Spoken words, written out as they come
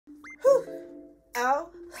All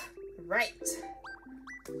right.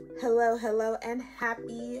 Hello, hello, and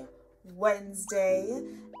happy Wednesday.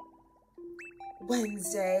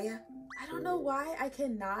 I don't know why I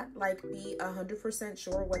cannot be 100%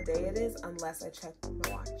 sure what day it is unless I check my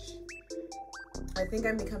watch. I think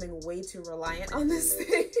I'm becoming way too reliant on this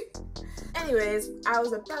thing. Anyways, I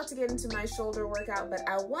was about to get into my shoulder workout, but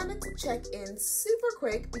I wanted to check in super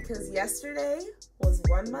quick because yesterday was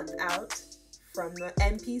 1 month out from the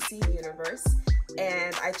NPC Universe,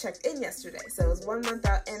 and I checked in yesterday. So it was 1 month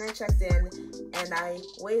out, and I checked in, and I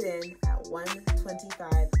weighed in at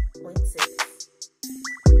 125.6.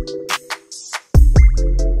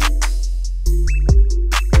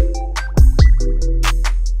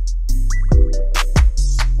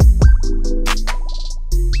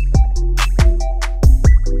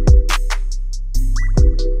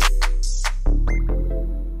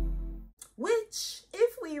 Which,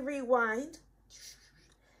 if we rewind,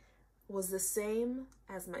 was the same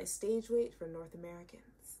as my stage weight for North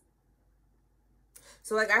Americans.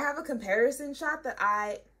 So I have a comparison shot that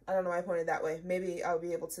I don't know why I pointed that way. Maybe I'll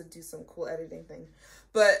be able to do some cool editing thing.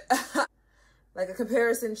 But a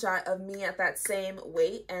comparison shot of me at that same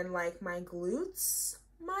weight, and my glutes,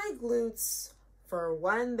 for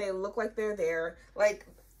one, they look like they're there.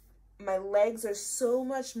 My legs are so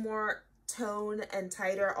much more tone and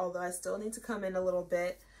tighter, although I still need to come in a little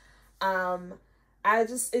bit.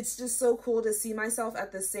 It's just so cool to see myself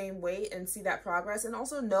at the same weight and see that progress, and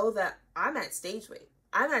also know that I'm at stage weight.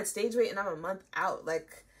 I'm at stage weight and I'm a month out.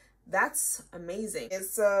 That's amazing. And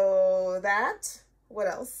so what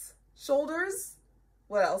else? Shoulders,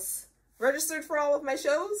 what else? Registered for all of my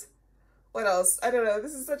shows? What else? I don't know.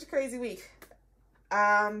 This is such a crazy week.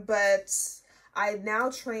 But I now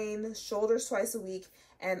train shoulders twice a week,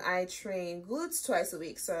 and I train glutes twice a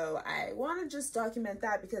week. So I want to just document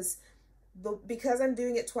that because I'm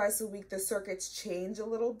doing it twice a week, the circuits change a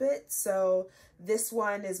little bit. So this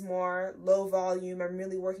one is more low volume. I'm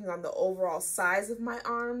really working on the overall size of my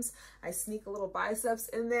arms. I sneak a little biceps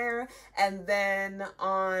in there. And then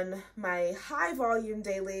on my high volume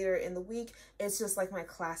day later in the week, it's just my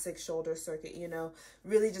classic shoulder circuit,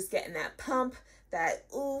 really just getting that pump, that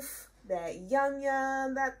oof, that yum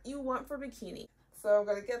yum that you want for bikini. So I'm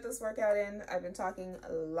gonna get this workout in. I've been talking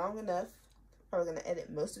long enough. Probably gonna edit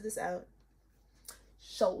most of this out.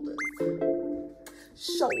 Shoulders,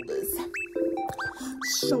 shoulders,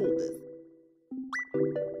 shoulders.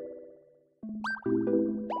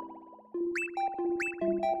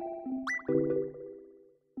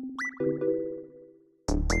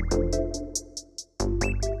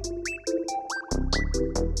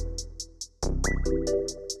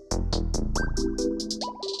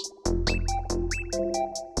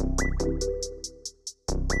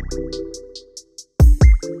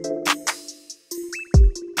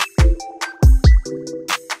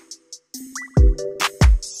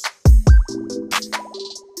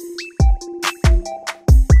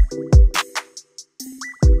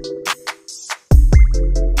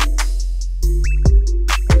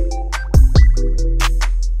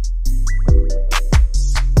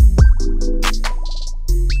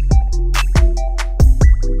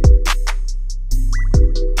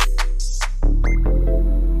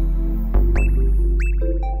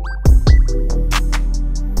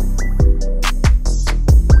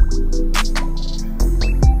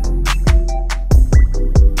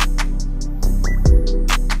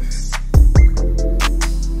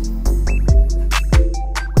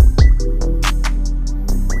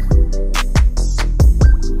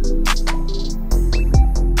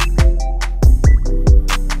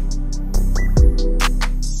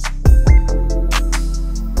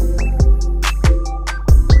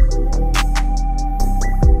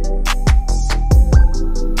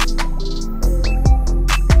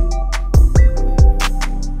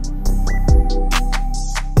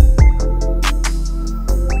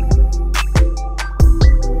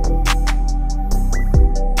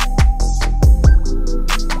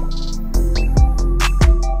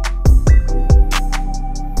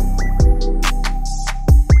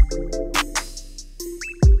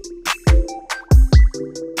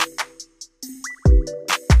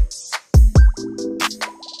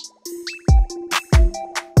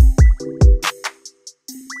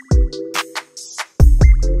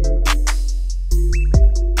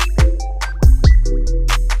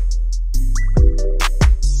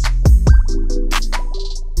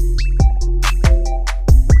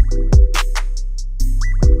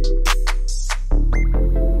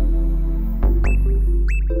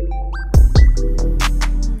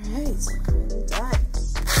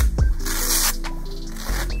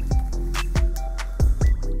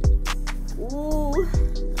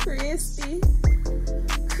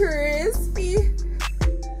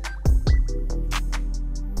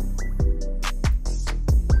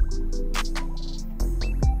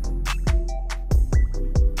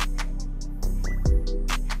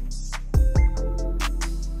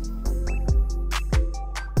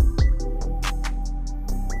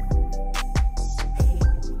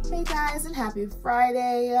 Happy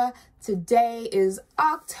Friday. Today is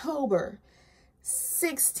October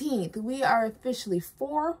 16th. We are officially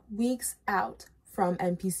 4 weeks out from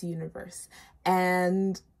NPC Universe.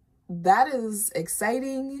 And that is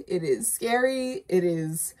exciting. It is scary. It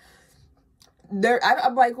is...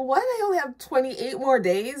 I'm like, what? I only have 28 more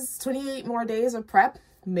days? 28 more days of prep?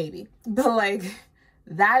 Maybe. But like,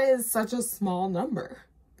 that is such a small number.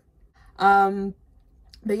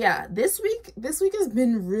 But yeah, this week has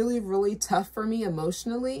been really tough for me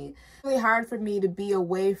emotionally. Really hard for me to be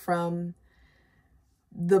away from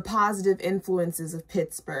the positive influences of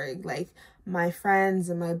Pittsburgh, like my friends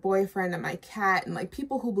and my boyfriend and my cat and like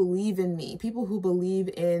people who believe in me, people who believe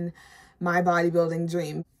in my bodybuilding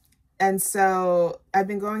dream. And so I've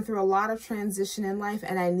been going through a lot of transition in life,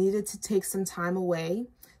 and I needed to take some time away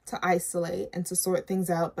to isolate and to sort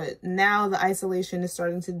things out. But now the isolation is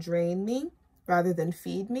starting to drain me rather than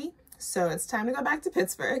feed me. So it's time to go back to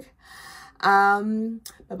Pittsburgh.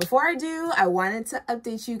 But before I do, I wanted to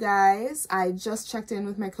update you guys. I just checked in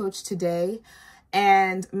with my coach today,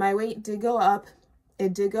 and my weight did go up.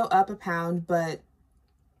 It did go up a pound, but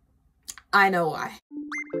I know why.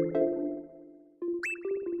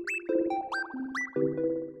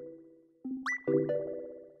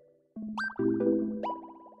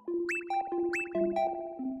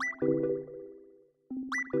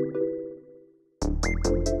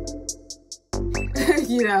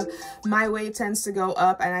 You know, my weight tends to go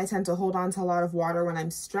up, and I tend to hold on to a lot of water when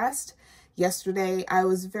I'm stressed. Yesterday, I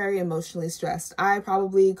was very emotionally stressed. I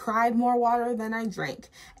probably cried more water than I drank.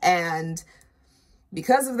 And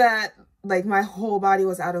because of that, like, my whole body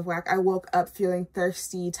was out of whack. I woke up feeling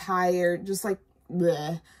thirsty, tired, just like,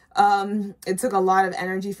 bleh. It took a lot of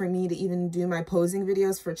energy for me to even do my posing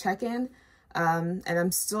videos for check-in. And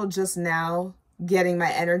I'm still just now getting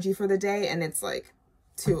my energy for the day, and it's like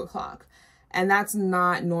 2 o'clock. And that's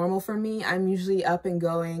not normal for me. I'm usually up and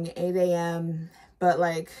going 8 a.m. But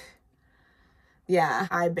like, yeah,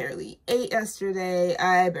 I barely ate yesterday.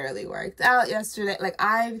 I barely worked out yesterday. Like,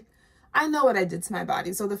 I know what I did to my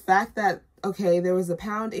body. So the fact that, okay, there was a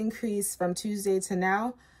pound increase from Tuesday to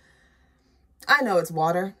now, I know it's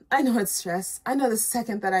water. I know it's stress. I know the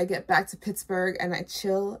second that I get back to Pittsburgh and I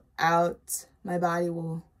chill out, my body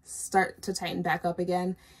will start to tighten back up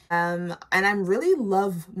again. And I really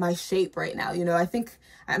love my shape right now. You know, I think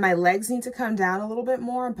my legs need to come down a little bit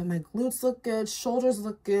more, but my glutes look good, shoulders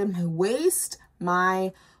look good, my waist.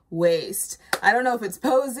 I don't know if it's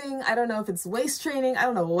posing, I don't know if it's waist training, I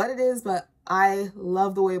don't know what it is, but I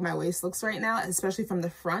love the way my waist looks right now, especially from the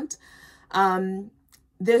front.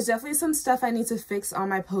 There's definitely some stuff I need to fix on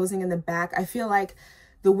my posing in the back. I feel like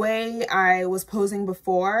the way I was posing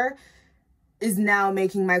before is now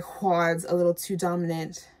making my quads a little too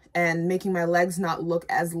dominant and making my legs not look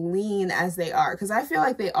as lean as they are. Because I feel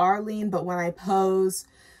like they are lean, but when I pose,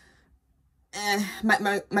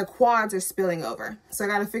 my quads are spilling over. So I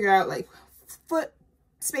got to figure out like foot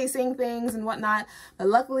spacing things and whatnot. But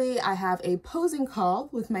luckily I have a posing call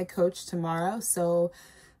with my coach tomorrow. So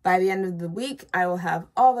by the end of the week, I will have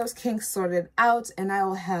all those kinks sorted out, and I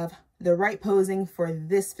will have the right posing for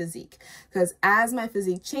this physique. Because as my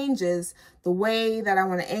physique changes, the way that I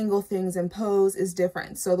want to angle things and pose is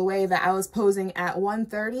different. So the way that I was posing at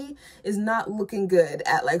 130 is not looking good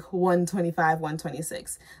at like 125,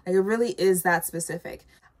 126. Like, it really is that specific.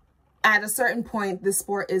 At a certain point, this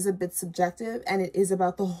sport is a bit subjective, and it is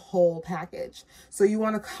about the whole package. So you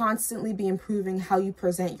want to constantly be improving how you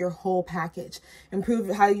present your whole package,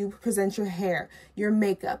 improve how you present your hair, your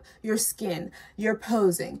makeup, your skin, your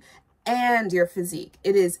posing, and your physique.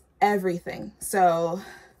 It is everything. So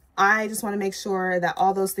I just want to make sure that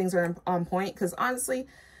all those things are on point, because honestly,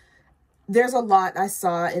 there's a lot I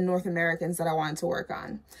saw in North Americans that I wanted to work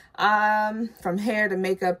on. From hair to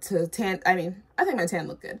makeup to tan. I mean, I think my tan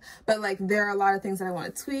looked good, but like, there are a lot of things that I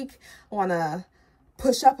want to tweak. I want to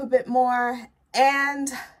push up a bit more and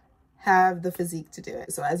have the physique to do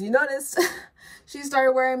it. So as you noticed, she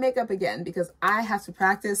started wearing makeup again because I have to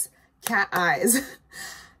practice cat eyes.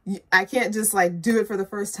 I can't just like do it for the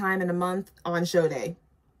first time in a month on show day.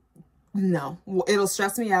 No, it'll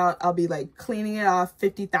stress me out. I'll be like cleaning it off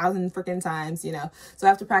 50,000 freaking times, you know? So I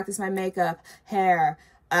have to practice my makeup, hair.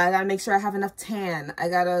 I gotta make sure I have enough tan. I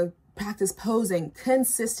gotta practice posing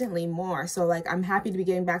consistently more. So like, I'm happy to be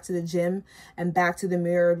getting back to the gym and back to the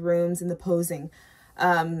mirrored rooms and the posing.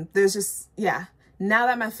 There's just, yeah. Now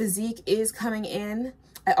that my physique is coming in,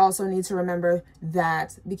 I also need to remember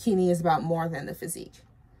that bikini is about more than the physique.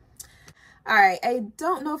 All right, I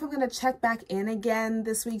don't know if I'm going to check back in again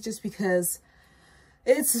this week just because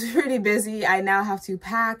it's pretty busy. I now have to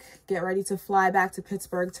pack, get ready to fly back to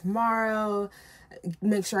Pittsburgh tomorrow.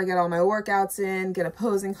 make sure I get all my workouts in, get a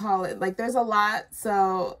posing call. Like there's a lot.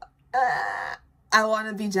 So I want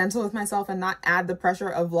to be gentle with myself and not add the pressure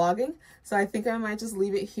of vlogging. So I think I might just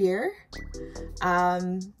leave it here.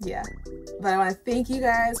 Yeah, but I want to thank you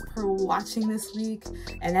guys for watching this week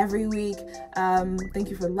and every week. Thank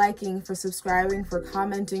you for liking, for subscribing, for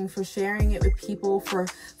commenting, for sharing it with people, for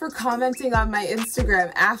commenting on my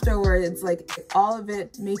Instagram afterwards. Like all of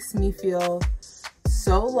it makes me feel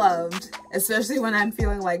so loved, especially when I'm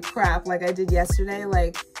feeling like crap like I did yesterday.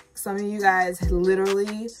 Like some of you guys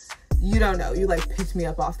literally, you don't know, you like picked me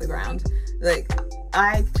up off the ground. Like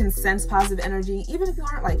I can sense positive energy even if you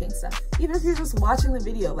aren't liking stuff, even if you're just watching the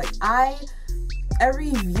video. Like every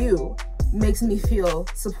view makes me feel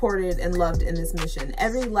supported and loved in this mission.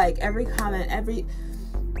 Every like, every comment, every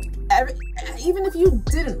even if you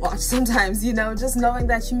didn't watch sometimes, you know, just knowing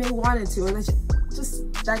that you may wanted to, or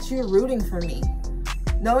that you're rooting for me.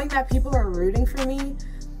 Knowing that people are rooting for me,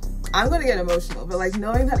 I'm gonna get emotional, but like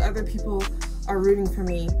knowing that other people are rooting for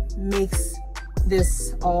me makes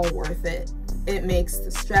this all worth it. It makes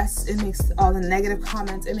the stress, it makes all the negative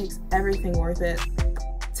comments, it makes everything worth it.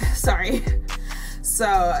 Sorry. So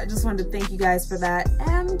I just wanted to thank you guys for that.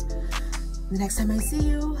 And the next time I see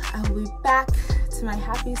you, I will be back to my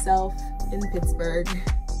happy self in Pittsburgh.